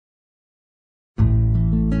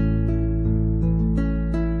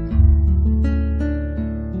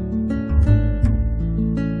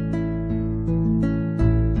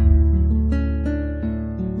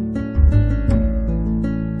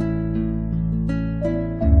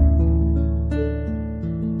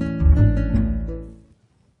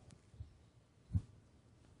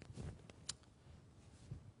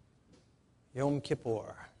Yom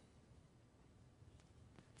Kippur.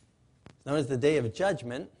 It's known as the Day of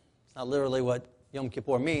Judgment. It's not literally what Yom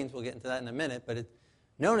Kippur means. We'll get into that in a minute. But it's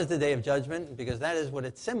known as the Day of Judgment because that is what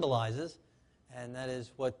it symbolizes, and that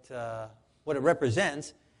is what it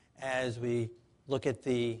represents as we look at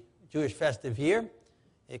the Jewish festive year.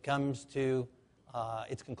 It comes to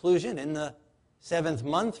its conclusion in the 7th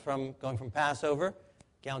month, going from Passover,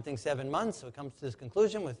 counting 7 months. So it comes to this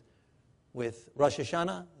conclusion with Rosh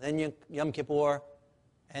Hashanah, then Yom Kippur,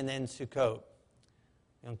 and then Sukkot.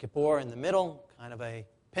 Yom Kippur in the middle, kind of a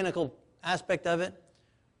pinnacle aspect of it.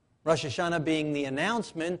 Rosh Hashanah being the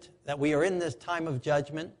announcement that we are in this time of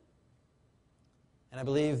judgment. And I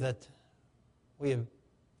believe that we have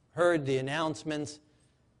heard the announcements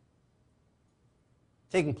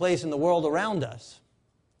taking place in the world around us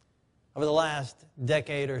over the last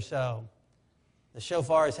decade or so. The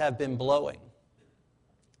shofars have been blowing.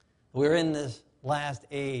 We're in this last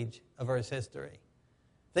age of Earth's history.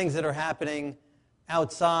 Things that are happening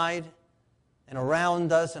outside and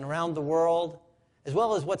around us and around the world, as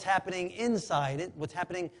well as what's happening inside it, what's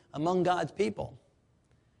happening among God's people.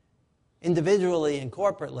 Individually and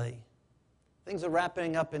corporately, things are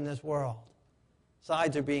wrapping up in this world.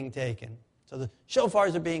 Sides are being taken. So the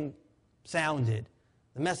shofars are being sounded.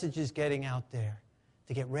 The message is getting out there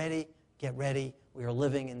to get ready, get ready. We are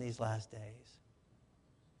living in these last days.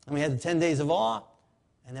 And we had the 10 days of awe,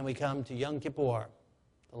 and then we come to Yom Kippur,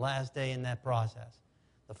 the last day in that process.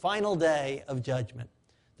 The final day of judgment.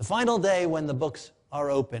 The final day when the books are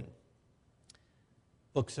open.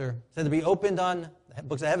 Books are said to be opened on,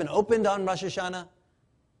 books of heaven opened on Rosh Hashanah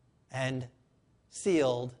and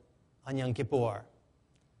sealed on Yom Kippur.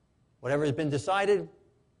 Whatever has been decided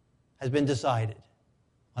has been decided.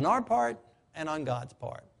 On our part and on God's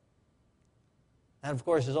part. That, of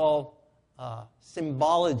course, is all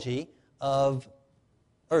symbology of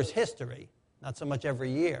Earth's history, not so much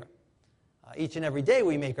every year. Each and every day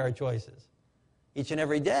we make our choices. Each and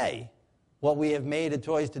every day, what we have made a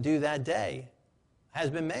choice to do that day has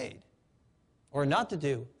been made. Or not to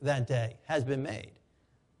do that day has been made.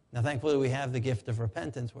 Now, thankfully, we have the gift of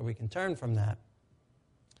repentance where we can turn from that.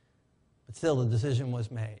 But still, the decision was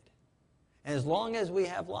made. And as long as we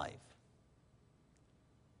have life,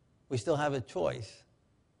 we still have a choice.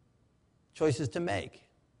 Choices to make.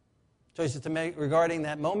 Choices to make regarding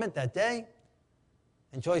that moment, that day,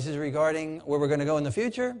 and choices regarding where we're going to go in the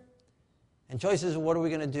future, and choices of what are we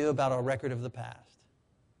going to do about our record of the past.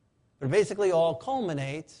 But it basically all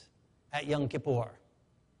culminates at Yom Kippur,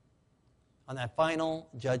 on that final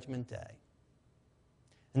judgment day.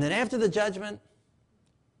 And then after the judgment,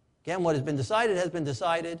 again, what has been decided has been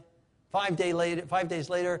decided. 5 days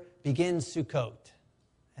later begins Sukkot.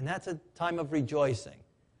 And that's a time of rejoicing.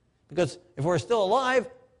 Because if we're still alive,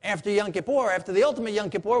 after Yom Kippur, after the ultimate Yom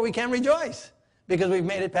Kippur, we can rejoice. Because we've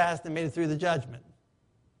made it past and made it through the judgment.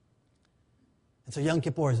 And so Yom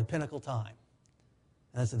Kippur is a pinnacle time.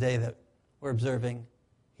 And that's the day that we're observing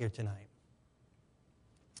here tonight.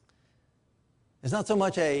 It's not so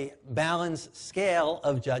much a balanced scale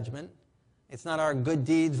of judgment. It's not our good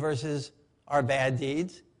deeds versus our bad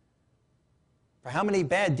deeds. For how many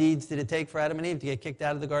bad deeds did it take for Adam and Eve to get kicked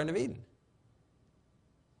out of the Garden of Eden?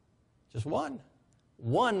 Just one.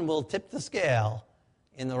 One will tip the scale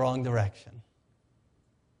in the wrong direction.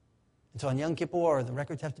 And so on Yom Kippur, the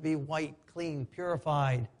records have to be white, clean,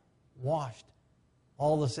 purified, washed.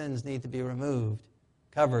 All the sins need to be removed,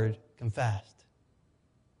 covered, confessed.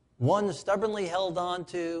 One stubbornly held on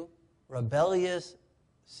to rebellious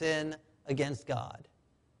sin against God,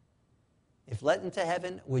 if let into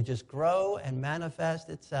heaven, would just grow and manifest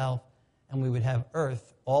itself, and we would have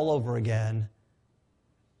earth all over again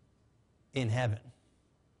in heaven.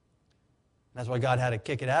 That's why God had to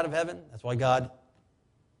kick it out of heaven. That's why God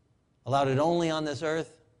allowed it only on this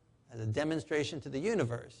earth as a demonstration to the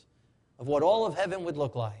universe of what all of heaven would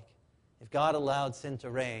look like if God allowed sin to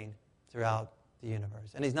reign throughout the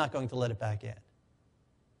universe. And he's not going to let it back in.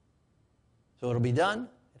 So it'll be done.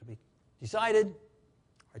 It'll be decided.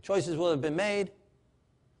 Our choices will have been made.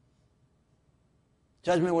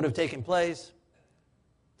 Judgment would have taken place.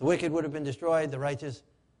 The wicked would have been destroyed. The righteous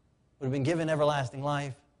would have been given everlasting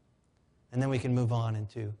life. And then we can move on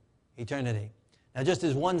into eternity. Now, just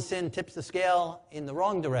as one sin tips the scale in the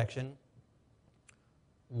wrong direction,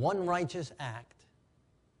 one righteous act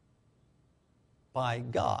by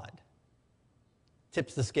God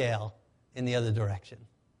tips the scale in the other direction.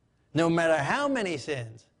 No matter how many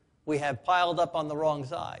sins we have piled up on the wrong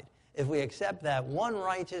side, if we accept that one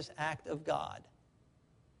righteous act of God,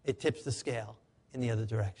 it tips the scale in the other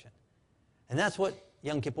direction. And that's what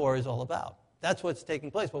Yom Kippur is all about. That's what's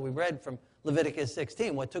taking place, what we read from Leviticus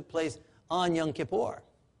 16, what took place on Yom Kippur.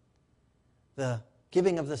 The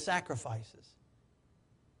giving of the sacrifices,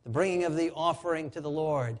 the bringing of the offering to the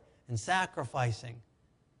Lord, and sacrificing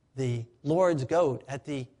the Lord's goat at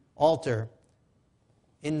the altar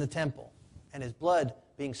in the temple, and his blood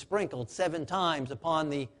being sprinkled 7 times upon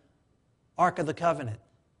the Ark of the Covenant.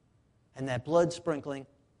 And that blood sprinkling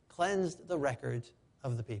cleansed the records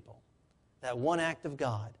of the people. That one act of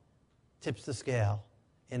God tips the scale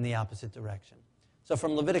in the opposite direction. So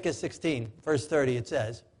from Leviticus 16, verse 30, it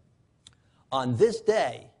says, "On this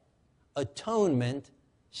day, atonement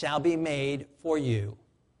shall be made for you,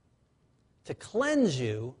 to cleanse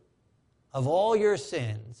you of all your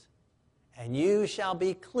sins, and you shall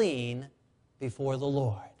be clean before the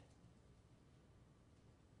Lord."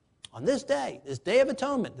 On this day of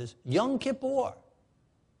atonement, this Yom Kippur,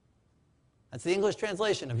 that's the English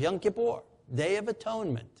translation of Yom Kippur, Day of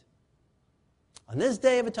Atonement. On this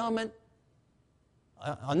day of atonement,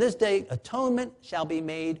 on this day, atonement shall be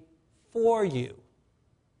made for you.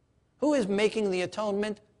 Who is making the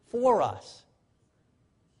atonement for us?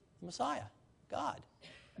 The Messiah, God.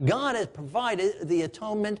 God has provided the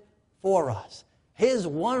atonement for us. His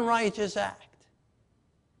one righteous act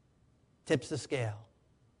tips the scale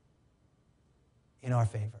in our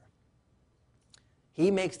favor. He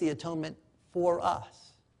makes the atonement for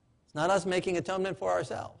us. It's not us making atonement for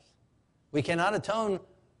ourselves. We cannot atone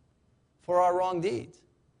for our wrong deeds.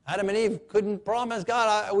 Adam and Eve couldn't promise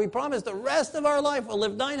God, we promise the rest of our life, we'll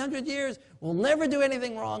live 900 years, we'll never do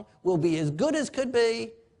anything wrong, we'll be as good as could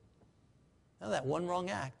be. No, that one wrong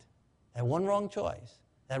act, that one wrong choice,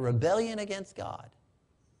 that rebellion against God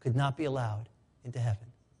could not be allowed into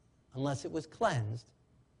heaven unless it was cleansed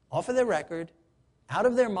off of their record, out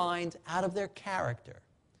of their minds, out of their character.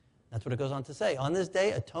 That's what it goes on to say. On this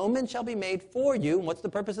day, atonement shall be made for you. And what's the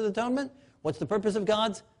purpose of atonement? What's the purpose of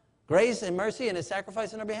God's grace and mercy and his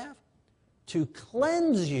sacrifice on our behalf? To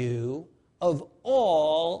cleanse you of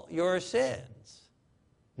all your sins.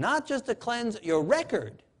 Not just to cleanse your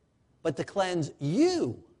record, but to cleanse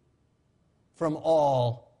you from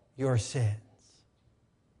all your sins.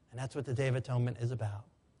 And that's what the Day of Atonement is about.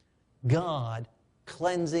 God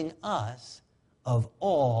cleansing us of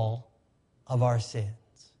all of our sins.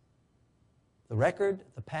 The record,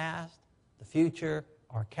 the past, the future,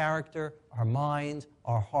 our character, our minds,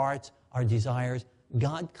 our hearts, our desires,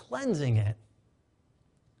 God cleansing it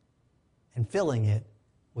and filling it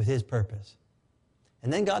with his purpose.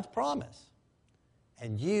 And then God's promise,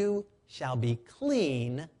 and you shall be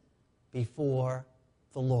clean before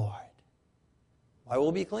the Lord. Why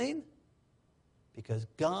will we be clean? Because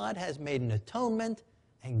God has made an atonement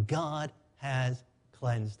and God has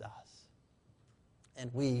cleansed us.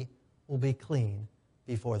 And we will be clean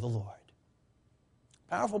before the Lord.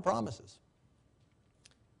 Powerful promises.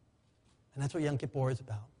 And that's what Yom Kippur is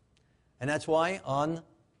about. And that's why on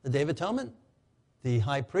the Day of Atonement, the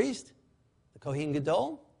high priest, the Kohen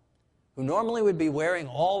Gadol, who normally would be wearing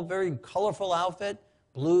all very colorful outfit,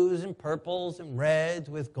 blues and purples and reds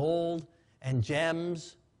with gold and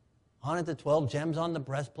gems, on it the 12 gems on the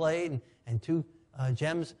breastplate and 2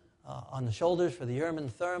 gems on the shoulders for the Urim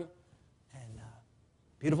and Thummim, and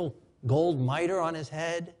beautiful gold mitre on his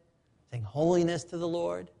head, saying holiness to the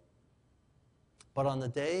Lord. But on the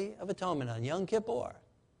Day of Atonement, on Yom Kippur,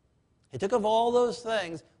 he took of all those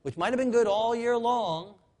things, which might have been good all year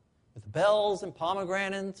long, with the bells and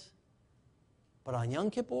pomegranates, but on Yom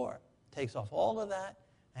Kippur, takes off all of that,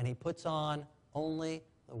 and he puts on only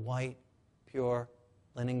the white, pure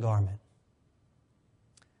linen garment.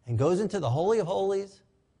 And goes into the Holy of Holies,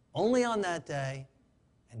 only on that day,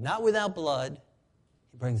 and not without blood.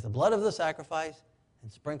 He brings the blood of the sacrifice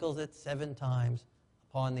and sprinkles it 7 times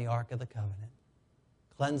upon the Ark of the Covenant,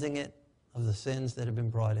 cleansing it of the sins that have been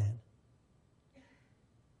brought in.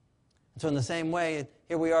 And so in the same way,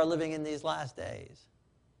 here we are living in these last days.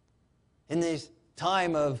 In this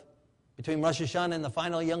time of between Rosh Hashanah and the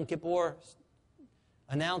final Yom Kippur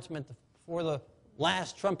announcement before the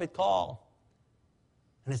last trumpet call.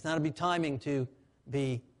 And it's not a timing to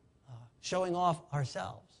be showing off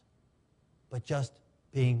ourselves, but just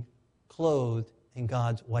being clothed in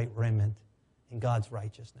God's white raiment, in God's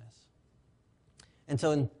righteousness. And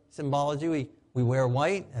so in symbology, we wear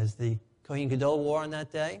white, as the Kohen Gadol wore on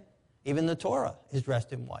that day. Even the Torah is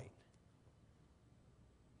dressed in white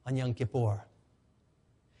on Yom Kippur.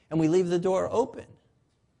 And we leave the door open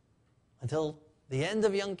until the end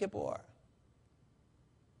of Yom Kippur.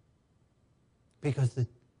 Because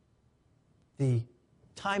the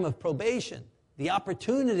time of probation, the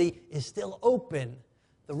opportunity is still open.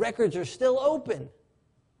 The records are still open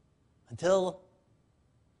until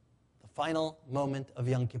the final moment of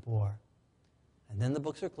Yom Kippur. And then the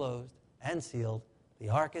books are closed and sealed. The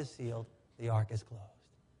ark is sealed. The ark is closed.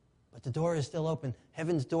 But the door is still open.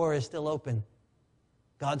 Heaven's door is still open.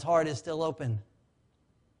 God's heart is still open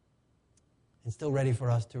and still ready for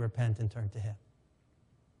us to repent and turn to Him.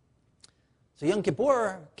 So Yom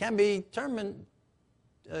Kippur can be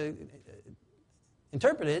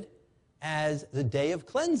interpreted as the day of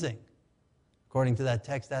cleansing, according to that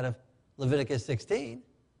text out of Leviticus 16.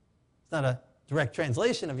 It's not a direct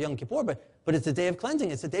translation of Yom Kippur, but it's a day of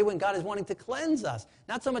cleansing. It's a day when God is wanting to cleanse us.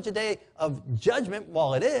 Not so much a day of judgment,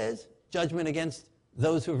 while it is, judgment against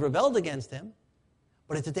those who have rebelled against Him,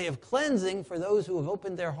 but it's a day of cleansing for those who have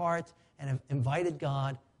opened their hearts and have invited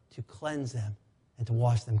God to cleanse them and to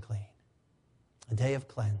wash them clean. A day of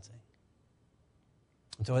cleansing.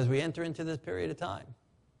 And so as we enter into this period of time,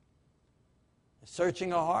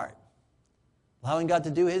 searching our heart, allowing God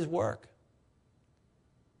to do His work,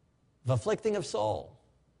 of afflicting of soul,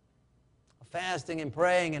 of fasting and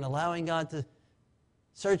praying and allowing God to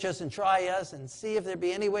search us and try us and see if there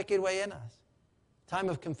be any wicked way in us. Time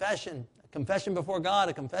of confession, a confession before God,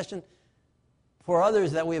 a confession for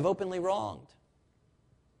others that we have openly wronged.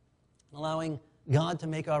 Allowing God to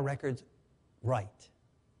make our records right.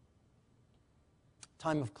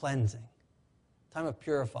 Time of cleansing, time of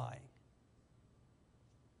purifying.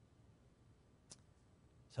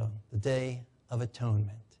 So, the Day of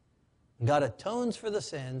Atonement. God atones for the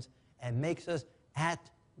sins and makes us at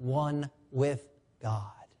one with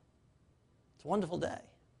God. It's a wonderful day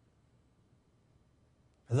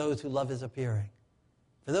for those who love His appearing,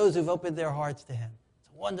 for those who've opened their hearts to Him. It's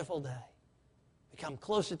a wonderful day. We come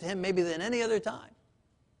closer to Him maybe than any other time.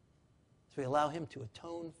 So we allow Him to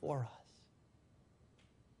atone for us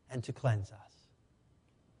and to cleanse us.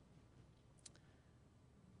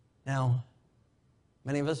 Now,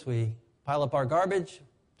 many of us, we pile up our garbage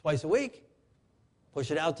twice a week, push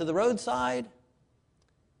it out to the roadside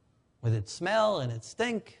with its smell and its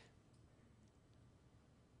stink,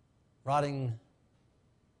 rotting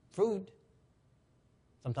food,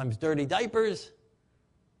 sometimes dirty diapers,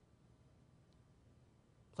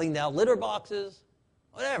 cleaned out litter boxes,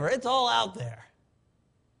 whatever, it's all out there.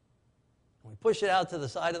 And we push it out to the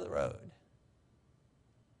side of the road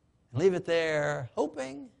and leave it there,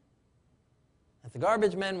 hoping that the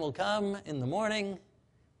garbage men will come in the morning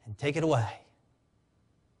and take it away.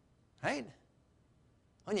 Right?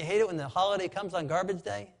 Don't you hate it when the holiday comes on garbage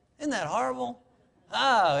day? Isn't that horrible?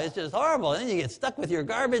 Oh, it's just horrible. And then you get stuck with your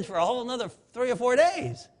garbage for a whole another 3 or 4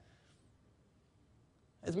 days.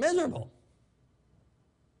 It's miserable.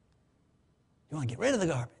 You want to get rid of the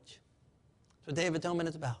garbage. That's what Day of Atonement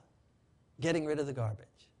is about. Getting rid of the garbage.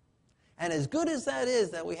 And as good as that is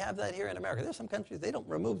that we have that here in America, there's some countries, they don't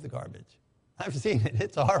remove the garbage. I've seen it.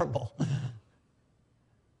 It's horrible.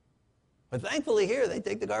 But thankfully here, they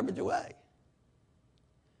take the garbage away.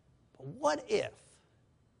 But what if,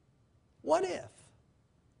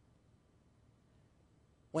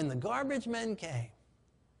 when the garbage men came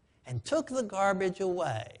and took the garbage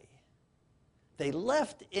away, they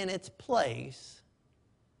left in its place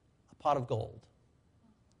a pot of gold?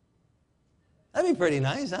 That'd be pretty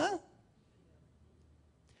nice, huh?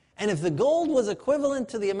 And if the gold was equivalent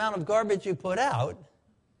to the amount of garbage you put out,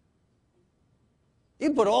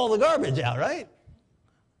 you put all the garbage out, right?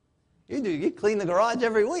 You clean the garage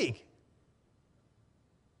every week.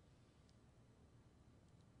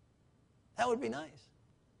 That would be nice.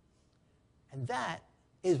 And that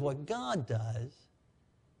is what God does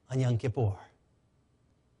on Yom Kippur.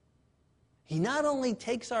 He not only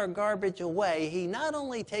takes our garbage away, He not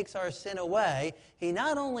only takes our sin away, He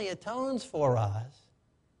not only atones for us,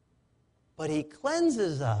 but He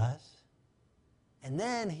cleanses us, and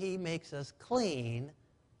then He makes us clean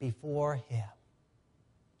before Him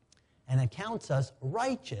and accounts us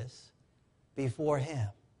righteous before Him.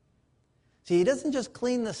 See, He doesn't just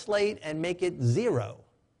clean the slate and make it 0.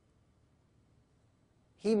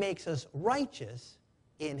 He makes us righteous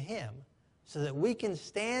in Him so that we can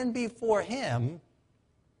stand before Him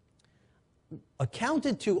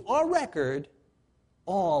accounted to our record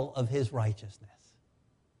all of His righteousness.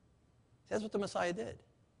 That's what the Messiah did.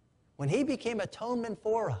 When He became atonement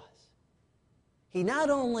for us, He not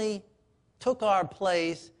only took our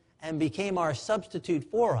place and became our substitute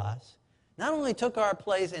for us, not only took our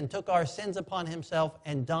place and took our sins upon Himself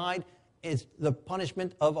and died as the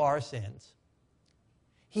punishment of our sins,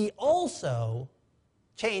 He also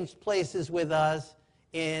changed places with us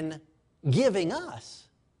in giving us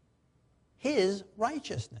His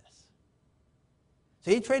righteousness.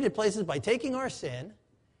 So He traded places by taking our sin,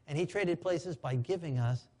 and He traded places by giving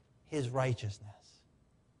us His righteousness.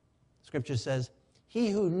 Scripture says, He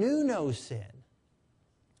who knew no sin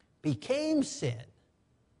became sin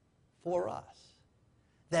for us,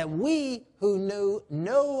 that we who knew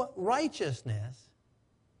no righteousness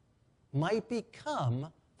might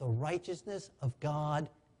become the righteousness of God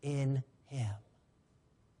in him.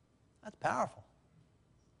 That's powerful.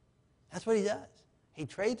 That's what he does. He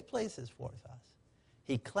trades places for us.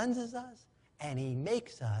 He cleanses us, and he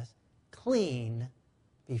makes us clean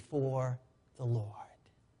before the Lord.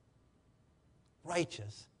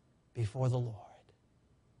 Righteous before the Lord.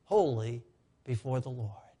 Holy before the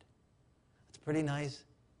Lord. It's a pretty nice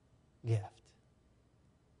gift.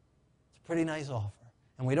 It's a pretty nice offer.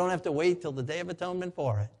 And we don't have to wait till the Day of Atonement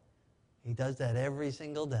for it. He does that every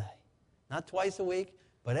single day. Not twice a week,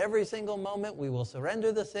 but every single moment we will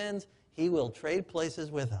surrender the sins. He will trade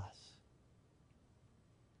places with us.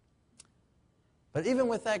 But even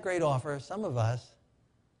with that great offer, some of us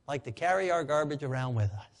like to carry our garbage around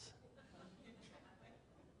with us.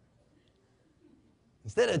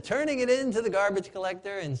 Instead of turning it into the garbage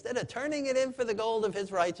collector, instead of turning it in for the gold of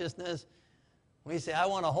his righteousness, we say, I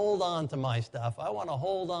want to hold on to my stuff. I want to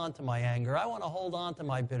hold on to my anger. I want to hold on to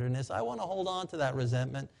my bitterness. I want to hold on to that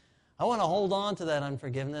resentment. I want to hold on to that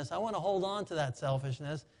unforgiveness. I want to hold on to that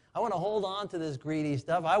selfishness. I want to hold on to this greedy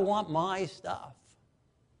stuff. I want my stuff.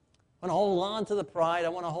 I want to hold on to the pride. I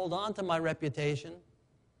want to hold on to my reputation.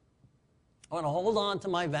 I want to hold on to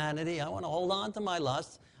my vanity. I want to hold on to my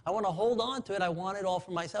lusts. I want to hold on to it. I want it all for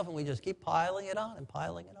myself. And we just keep piling it on and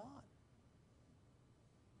piling it on.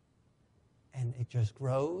 And it just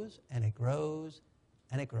grows, and it grows,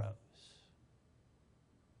 and it grows.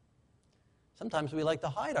 Sometimes we like to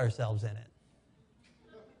hide ourselves in it.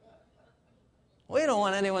 We don't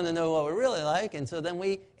want anyone to know what we're really like, and so then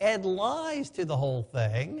we add lies to the whole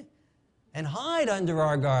thing and hide under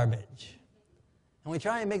our garbage. And we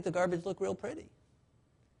try and make the garbage look real pretty.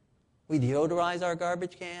 We deodorize our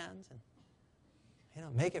garbage cans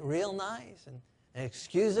and make it real nice and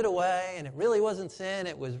excuse it away, and it really wasn't sin.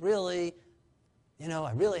 It was really,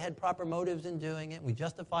 I really had proper motives in doing it. We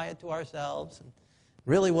justify it to ourselves. And it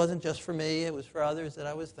really wasn't just for me. It was for others that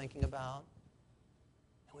I was thinking about.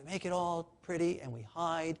 And we make it all pretty, and we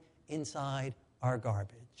hide inside our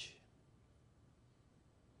garbage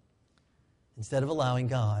instead of allowing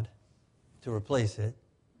God to replace it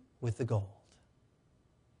with the gold.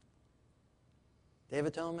 Day of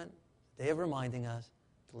Atonement, day of reminding us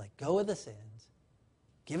to let go of the sins,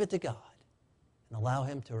 give it to God, and allow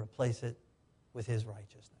him to replace it with his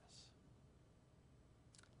righteousness.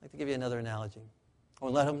 I'd like to give you another analogy. Or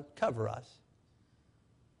let him cover us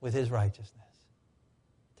with his righteousness.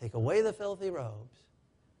 Take away the filthy robes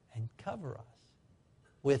and cover us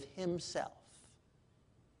with himself,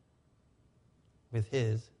 with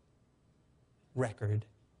his record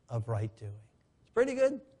of right doing. It's a pretty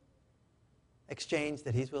good exchange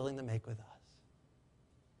that he's willing to make with us.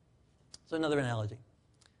 So another analogy.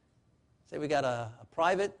 Say we got a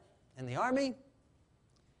private in the army.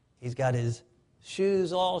 He's got his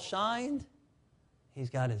shoes all shined. He's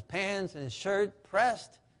got his pants and his shirt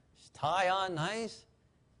pressed, his tie on nice,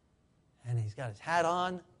 and he's got his hat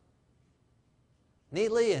on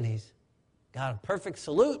neatly, and he's got a perfect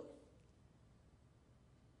salute.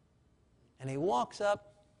 And he walks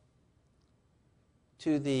up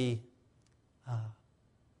to the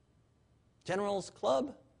General's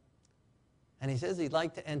Club, and he says he'd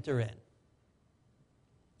like to enter in.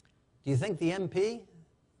 Do you think the MP,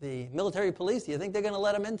 the military police, do you think they're going to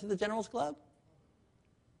let him into the General's Club?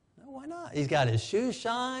 No, why not? He's got his shoes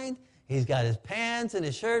shined. He's got his pants and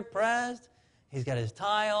his shirt pressed. He's got his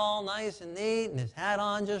tie all nice and neat and his hat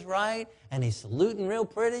on just right, and he's saluting real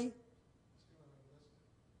pretty.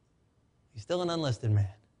 He's still an enlisted man.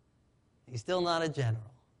 He's still not a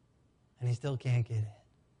general, and he still can't get in.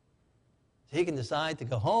 So he can decide to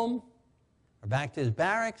go home or back to his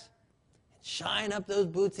barracks and shine up those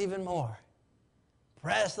boots even more.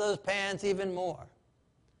 Press those pants even more.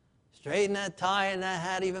 Straighten that tie and that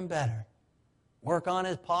hat even better. Work on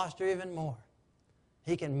his posture even more.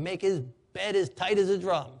 He can make his bed as tight as a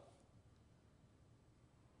drum.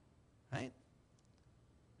 Right?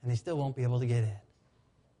 And he still won't be able to get in.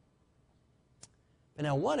 But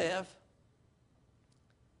now what if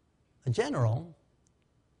a general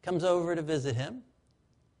comes over to visit him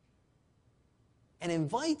and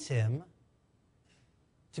invites him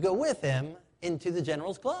to go with him into the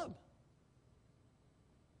General's Club?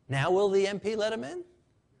 Now will the MP let him in?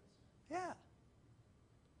 Yeah.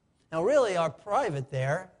 Now really, our private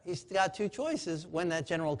there, he's got two choices when that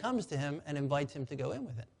general comes to him and invites him to go in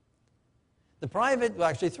with him. The private, well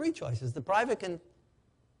actually three choices. The private can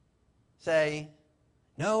say,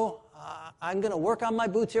 no, I'm going to work on my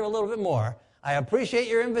boots here a little bit more. I appreciate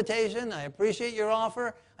your invitation. I appreciate your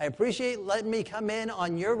offer. I appreciate letting me come in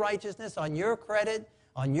on your righteousness, on your credit,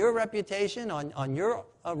 on your reputation, on your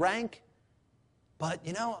rank. But,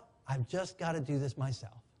 I've just got to do this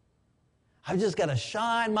myself. I've just got to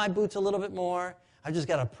shine my boots a little bit more. I've just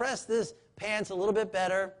got to press this pants a little bit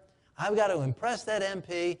better. I've got to impress that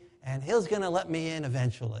MP, and he's going to let me in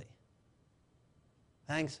eventually.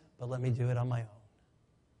 Thanks, but let me do it on my own.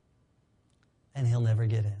 And he'll never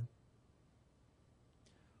get in.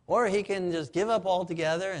 Or he can just give up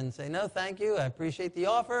altogether and say, no, thank you, I appreciate the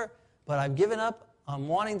offer, but I've given up on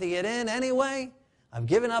wanting to get in anyway. I've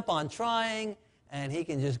given up on trying, and he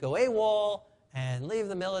can just go AWOL and leave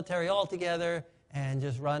the military altogether and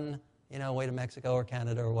just run, away to Mexico or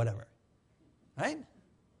Canada or whatever. Right?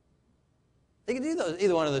 He can do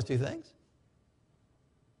either one of those two things.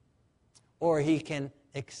 Or he can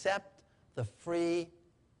accept the free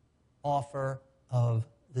offer of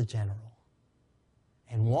the general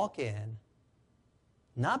and walk in,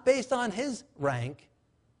 not based on his rank,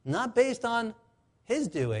 not based on his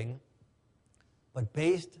doing, but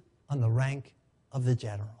based on the rank of the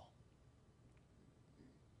general.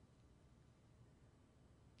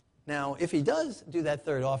 Now, if he does do that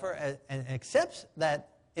third offer and accepts that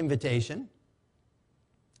invitation,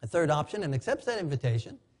 a third option, and accepts that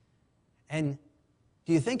invitation, and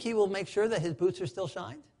do you think he will make sure that his boots are still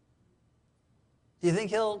shined? Do you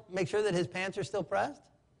think he'll make sure that his pants are still pressed?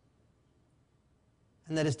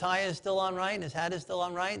 And that his tie is still on right and his hat is still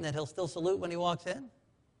on right and that he'll still salute when he walks in?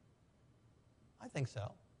 I think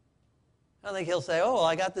so. I don't think he'll say, oh,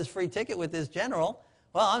 I got this free ticket with this general.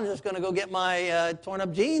 Well, I'm just going to go get my torn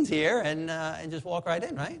up jeans here and just walk right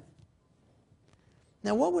in, right?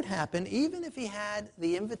 Now, what would happen even if he had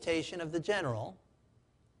the invitation of the general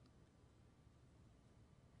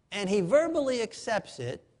and he verbally accepts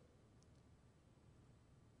it,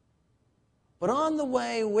 but on the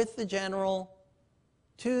way with the general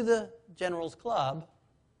to the general's club,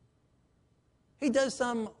 he does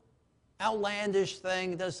some outlandish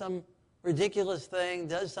thing, does some ridiculous thing,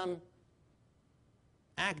 does some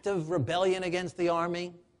act of rebellion against the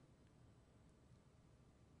army,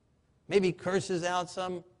 maybe curses out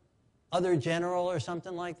some other general or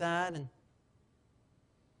something like that, and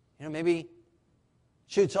maybe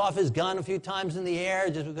shoots off his gun a few times in the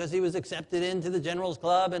air just because he was accepted into the general's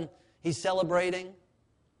club and he's celebrating.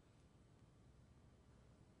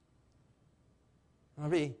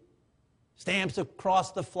 Maybe stamps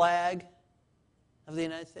across the flag of the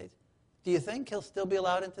United States. Do you think he'll still be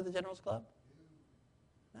allowed into the general's club?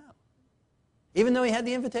 No. Even though he had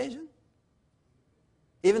the invitation?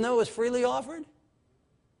 Even though it was freely offered?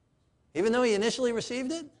 Even though he initially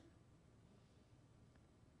received it?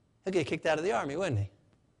 He'll get kicked out of the army, wouldn't he?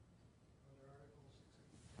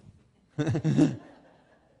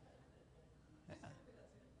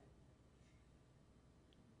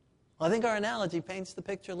 Well, I think our analogy paints the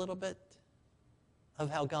picture a little bit of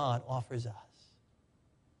how God offers us.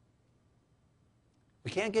 We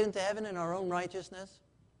can't get into heaven in our own righteousness.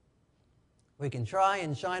 We can try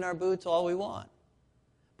and shine our boots all we want.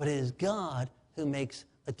 But it is God who makes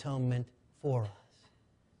atonement for us.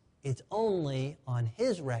 It's only on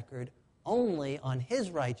His record, only on His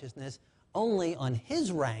righteousness, only on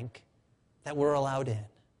His rank that we're allowed in.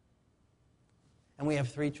 And we have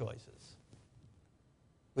three choices.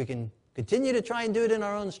 We can continue to try and do it in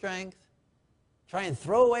our own strength, try and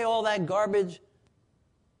throw away all that garbage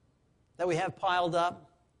that we have piled up.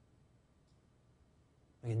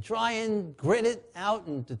 We can try and grit it out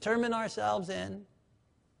and determine ourselves in, and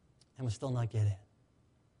we'll still not get in.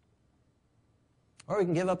 Or we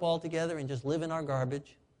can give up altogether and just live in our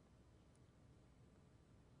garbage,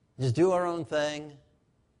 just do our own thing,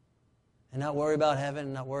 and not worry about heaven,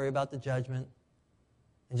 and not worry about the judgment,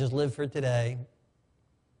 and just live for today.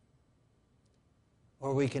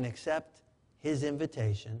 Or we can accept His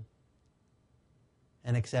invitation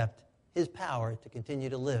and accept His power to continue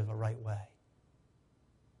to live a right way.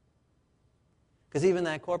 Because even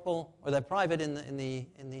that corporal or that private in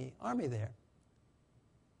the army there,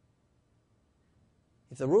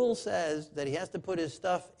 if the rule says that he has to put his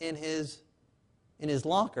stuff in his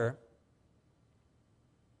locker,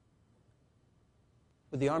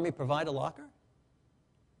 would the army provide a locker?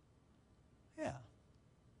 Yeah.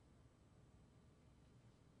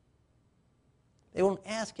 They won't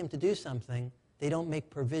ask him to do something they don't make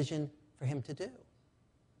provision for him to do.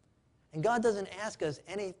 And God doesn't ask us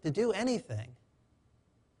to do anything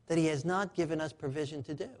that He has not given us provision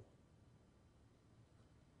to do.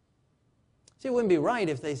 See, it wouldn't be right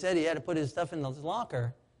if they said he had to put his stuff in his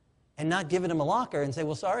locker and not give him a locker and say,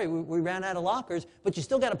 well, sorry, we ran out of lockers, but you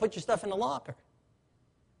still got to put your stuff in the locker.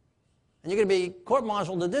 And you're going to be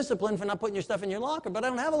court-martialed to discipline for not putting your stuff in your locker. But I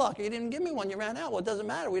don't have a locker. You didn't give me one. You ran out. Well, it doesn't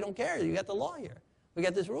matter. We don't care. You got the law here. We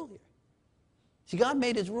got this rule here. See, God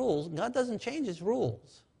made his rules. God doesn't change his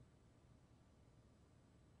rules.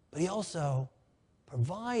 But he also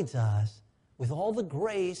provides us with all the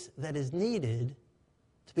grace that is needed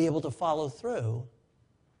to be able to follow through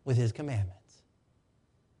with his commandments.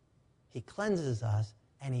 He cleanses us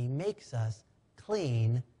and he makes us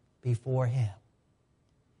clean before him.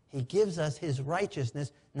 He gives us his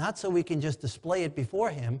righteousness, not so we can just display it before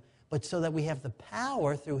him, but so that we have the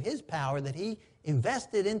power through his power that he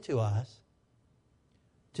invested into us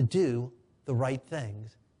to do the right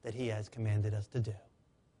things that he has commanded us to do,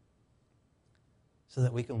 so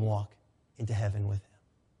that we can walk into heaven with him.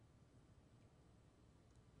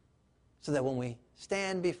 So that when we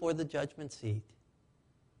stand before the judgment seat,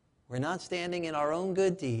 we're not standing in our own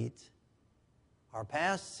good deeds. Our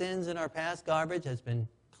past sins and our past garbage has been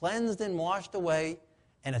cleansed and washed away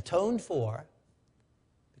and atoned for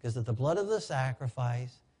because of the blood of the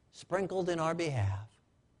sacrifice sprinkled in our behalf,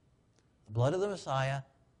 the blood of the Messiah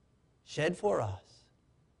shed for us.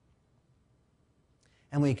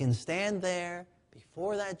 And we can stand there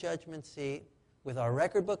before that judgment seat with our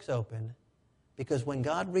record books open, because when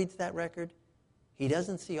God reads that record, he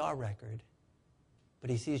doesn't see our record, but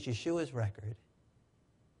he sees Yeshua's record.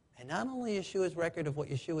 And not only Yeshua's record of what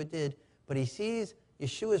Yeshua did, but he sees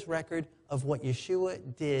Yeshua's record of what Yeshua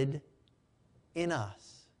did in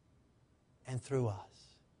us and through us.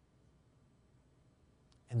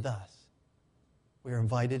 And thus, we are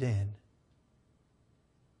invited in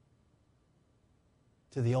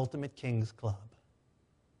to the ultimate King's Club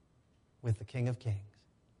with the King of Kings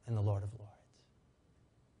and the Lord of Lords.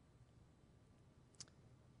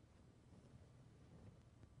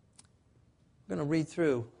 I'm going to read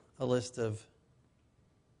through a list of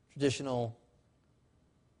traditional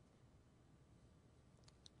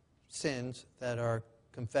sins that are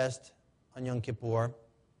confessed on Yom Kippur.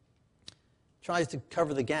 Tries to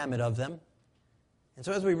cover the gamut of them. And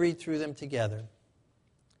so as we read through them together,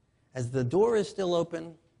 as the door is still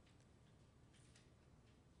open,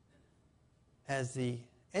 as the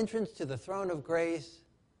entrance to the throne of grace,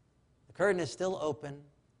 the curtain is still open,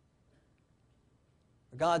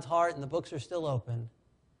 God's heart and the books are still open,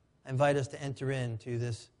 I invite us to enter into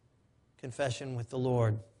this confession with the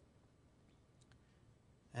Lord.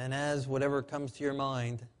 And as whatever comes to your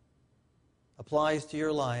mind applies to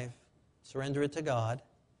your life, surrender it to God.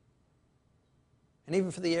 And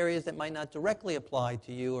even for the areas that might not directly apply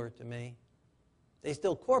to you or to me, they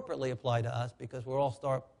still corporately apply to us because we're all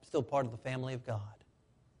still part of the family of God.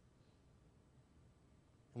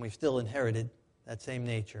 And we've still inherited that same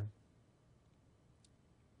nature.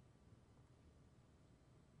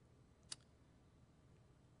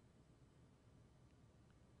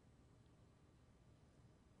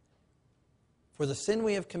 For the sin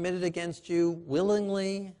we have committed against you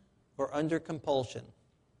willingly or under compulsion.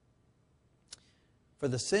 For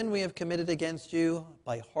the sin we have committed against you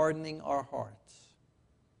by hardening our hearts.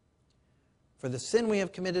 For the sin we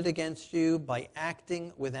have committed against you by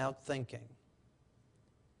acting without thinking.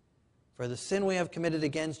 For the sin we have committed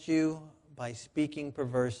against you by speaking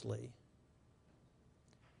perversely.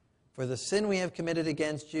 For the sin we have committed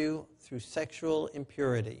against you through sexual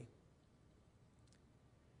impurity.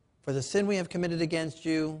 For the sin we have committed against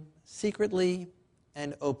you secretly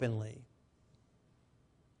and openly.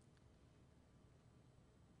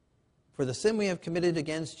 For the sin we have committed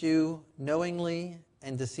against you knowingly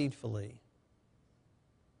and deceitfully.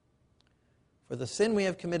 For the sin we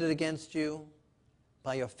have committed against you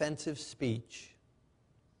by offensive speech.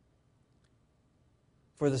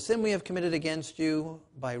 For the sin we have committed against you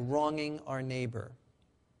by wronging our neighbor.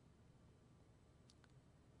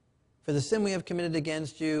 For the sin we have committed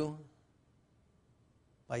against you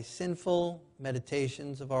by sinful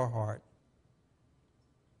meditations of our heart.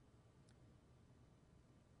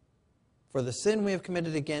 For the sin we have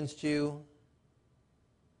committed against you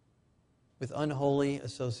with unholy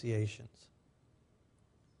associations.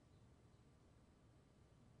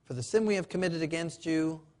 For the sin we have committed against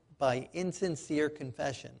you by insincere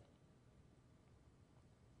confession.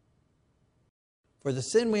 For the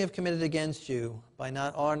sin we have committed against you by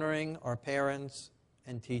not honoring our parents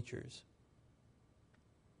and teachers.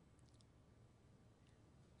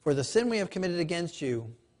 For the sin we have committed against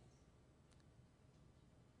you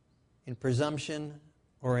in presumption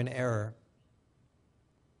or in error.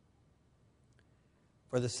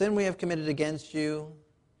 For the sin we have committed against you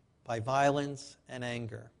by violence and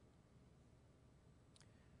anger.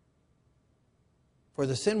 For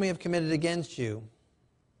the sin we have committed against you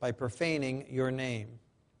by profaning your name.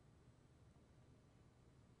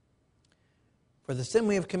 For the sin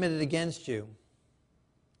we have committed against you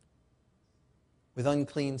with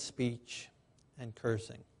unclean speech and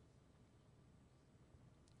cursing.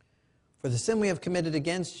 For the sin we have committed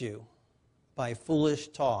against you by foolish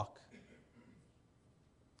talk.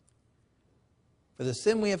 For the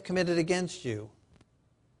sin we have committed against you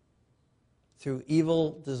through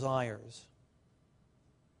evil desires.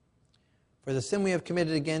 For the sin we have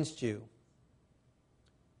committed against you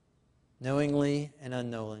knowingly and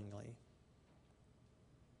unknowingly.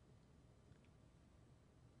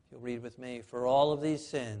 If you'll read with me, for all of these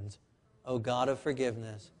sins, O God of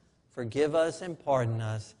forgiveness, forgive us and pardon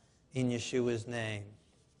us in Yeshua's name.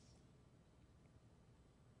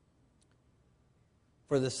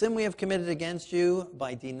 For the sin we have committed against you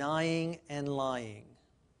by denying and lying.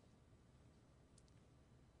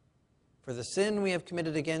 For the sin we have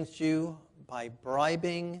committed against you by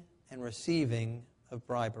bribing and receiving of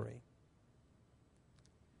bribery.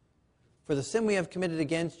 For the sin we have committed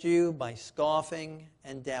against you by scoffing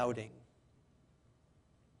and doubting.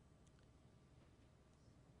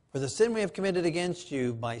 For the sin we have committed against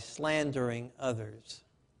you by slandering others.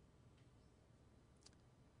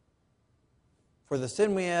 For the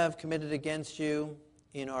sin we have committed against you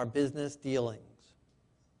in our business dealings.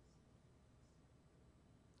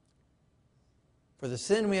 For the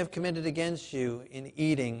sin we have committed against you in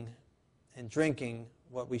eating and drinking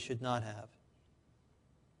what we should not have.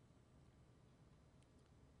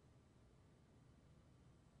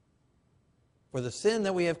 For the sin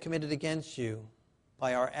that we have committed against you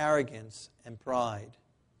by our arrogance and pride.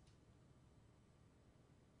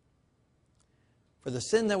 For the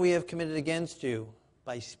sin that we have committed against you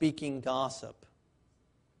by speaking gossip.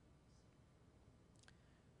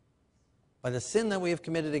 By the sin that we have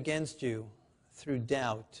committed against you through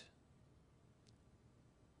doubt.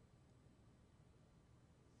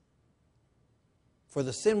 For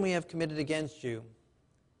the sin we have committed against you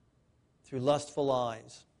through lustful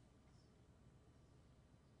eyes.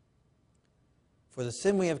 For the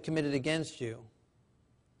sin we have committed against you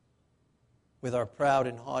with our proud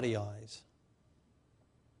and haughty eyes.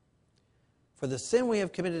 For the sin we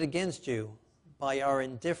have committed against you by our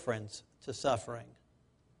indifference to suffering.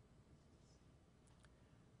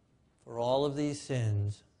 For all of these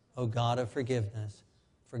sins, O God of forgiveness,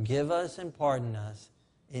 forgive us and pardon us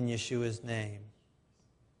in Yeshua's name.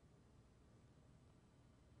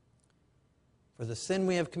 For the sin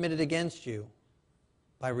we have committed against you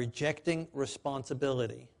by rejecting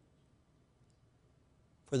responsibility.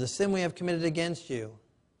 For the sin we have committed against you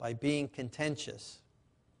by being contentious.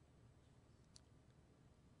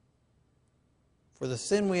 For the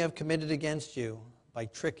sin we have committed against you by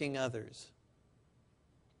tricking others.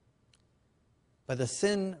 For the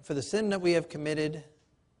sin that we have committed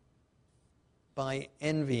by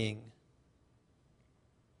envying.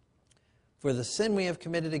 For the sin we have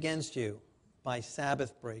committed against you by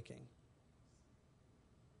Sabbath breaking.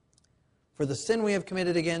 For the sin we have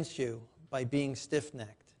committed against you by being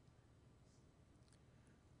stiff-necked.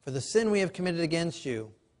 For the sin we have committed against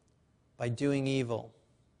you by doing evil.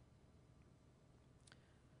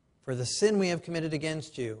 For the sin we have committed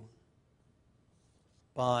against you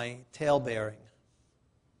by talebearing.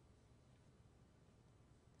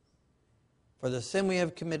 For the sin we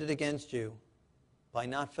have committed against you by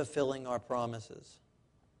not fulfilling our promises.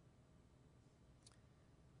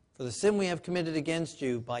 For the sin we have committed against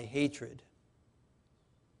you by hatred.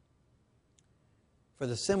 For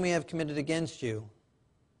the sin we have committed against you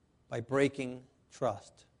by breaking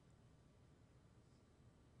trust.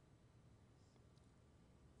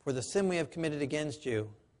 For the sin we have committed against you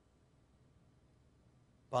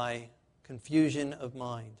by confusion of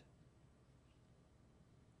mind.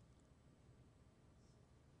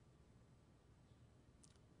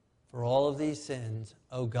 For all of these sins,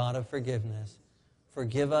 O God of forgiveness,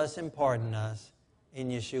 forgive us and pardon us in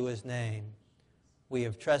Yeshua's name. We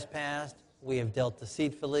have trespassed, we have dealt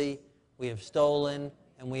deceitfully, we have stolen,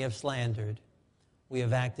 and we have slandered. We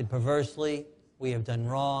have acted perversely, we have done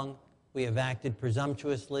wrong, we have acted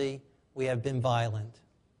presumptuously, we have been violent.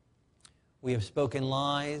 We have spoken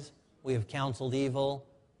lies, we have counseled evil,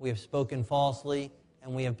 we have spoken falsely,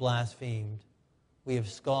 and we have blasphemed. We have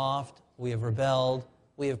scoffed, we have rebelled,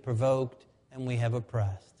 we have provoked, and we have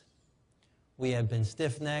oppressed. We have been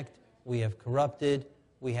stiff-necked, we have corrupted,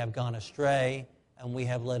 we have gone astray, and we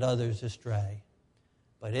have led others astray.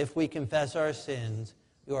 But if we confess our sins,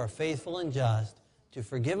 you are faithful and just to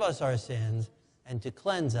forgive us our sins and to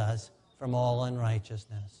cleanse us from all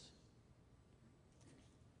unrighteousness.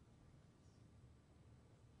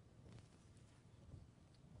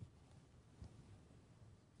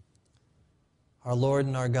 Our Lord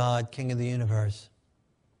and our God, King of the universe,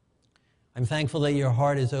 I'm thankful that your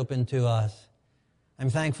heart is open to us. I'm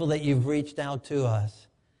thankful that you've reached out to us.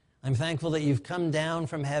 I'm thankful that you've come down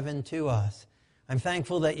from heaven to us. I'm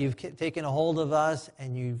thankful that you've taken a hold of us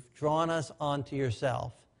and you've drawn us onto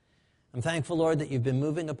yourself. I'm thankful, Lord, that you've been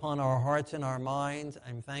moving upon our hearts and our minds.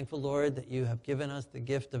 I'm thankful, Lord, that you have given us the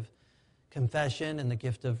gift of confession and the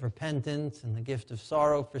gift of repentance and the gift of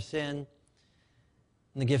sorrow for sin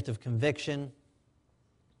and the gift of conviction.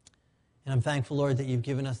 And I'm thankful, Lord, that you've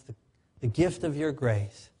given us the gift of your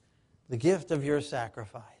grace, the gift of your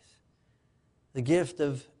sacrifice, the gift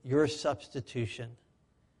of your substitution.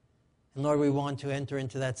 And Lord, we want to enter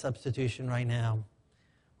into that substitution right now.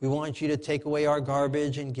 We want you to take away our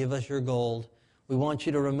garbage and give us your gold. We want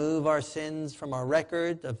you to remove our sins from our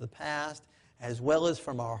record of the past, as well as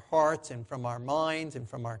from our hearts and from our minds and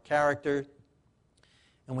from our character.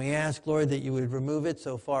 And we ask, Lord, that you would remove it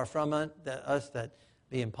so far from us that it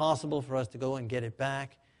be impossible for us to go and get it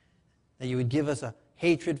back. That you would give us a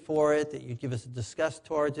hatred for it, that you'd give us a disgust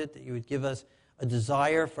towards it, that you would give us a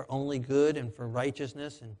desire for only good and for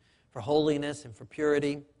righteousness and for holiness and for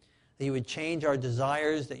purity. That you would change our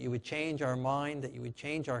desires, that you would change our mind, that you would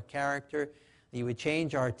change our character, that you would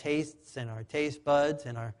change our tastes and our taste buds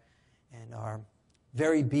and our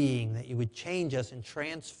very being, that you would change us and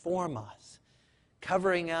transform us,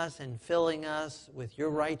 covering us and filling us with your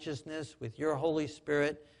righteousness, with your Holy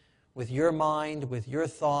Spirit, with your mind, with your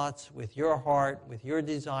thoughts, with your heart, with your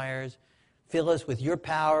desires. Fill us with your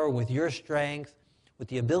power, with your strength, with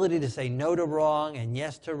the ability to say no to wrong and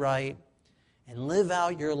yes to right, and live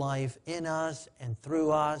out your life in us and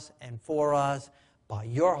through us and for us by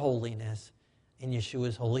your holiness in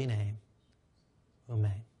Yeshua's holy name.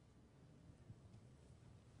 Amen.